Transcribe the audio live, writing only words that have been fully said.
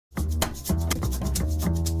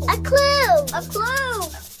clue! A clue!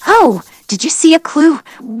 Oh, did you see a clue?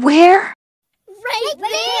 Where? Right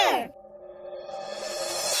there!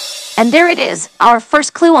 And there it is, our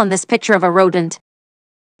first clue on this picture of a rodent.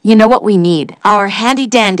 You know what we need? Our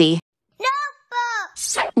handy-dandy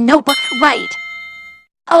Notebook! notebook, right.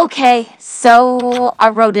 Okay, so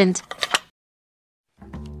a rodent.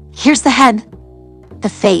 Here's the head, the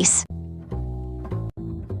face,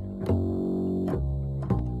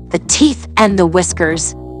 the teeth and the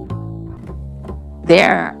whiskers.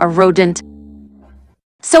 There, a rodent.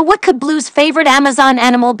 So what could Blue's favorite Amazon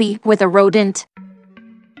animal be with a rodent?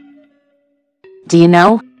 Do you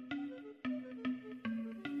know?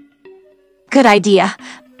 Good idea.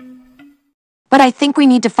 But I think we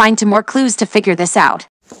need to find some more clues to figure this out.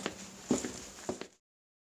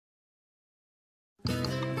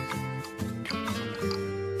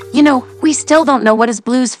 You know, we still don't know what is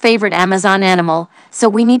Blue's favorite Amazon animal, so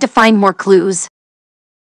we need to find more clues.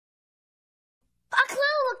 A clue!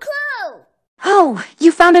 A clue! Oh,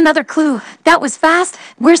 you found another clue. That was fast.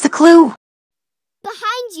 Where's the clue?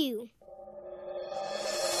 Behind you.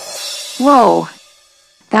 Whoa,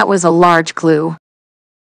 that was a large clue.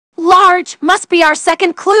 Large must be our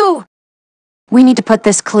second clue. We need to put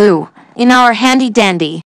this clue in our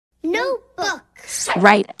handy-dandy. Notebook.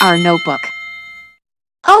 Right, our notebook.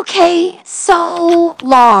 Okay, so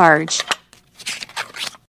large.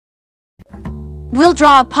 We'll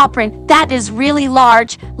draw a paw print that is really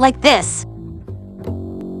large, like this.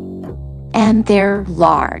 And they're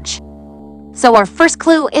large. So our first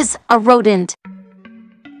clue is a rodent.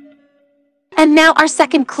 And now our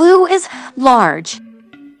second clue is large.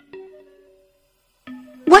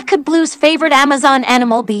 What could Blue's favorite Amazon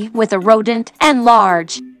animal be with a rodent and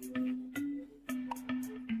large?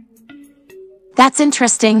 That's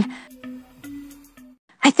interesting.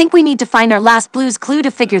 I think we need to find our last Blue's clue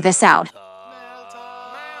to figure this out.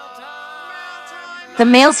 The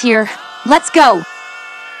mail's here. Let's go!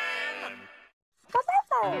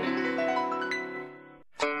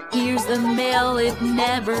 Here's the mail, it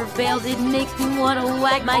never fails. It makes me wanna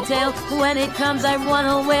wag my tail. When it comes, I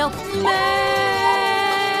wanna wail. Mail!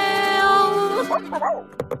 A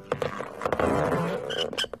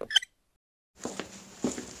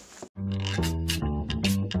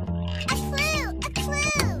clue! A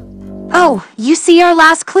clue! Oh, you see our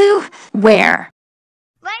last clue? Where?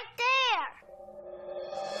 Right there!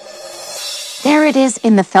 There it is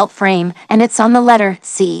in the felt frame, and it's on the letter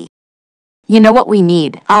C. You know what we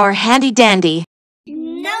need? Our handy-dandy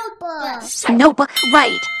Notebook! notebook,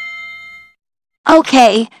 right.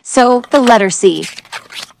 Okay, so the letter C.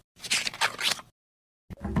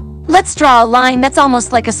 Let's draw a line that's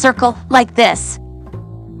almost like a circle, like this.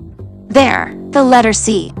 There, the letter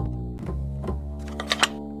C.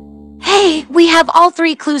 Hey, we have all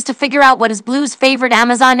three clues to figure out what is Blue's favorite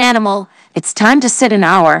Amazon animal. It's time to sit in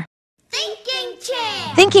our Thinking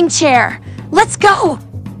chair! thinking chair. Let's go!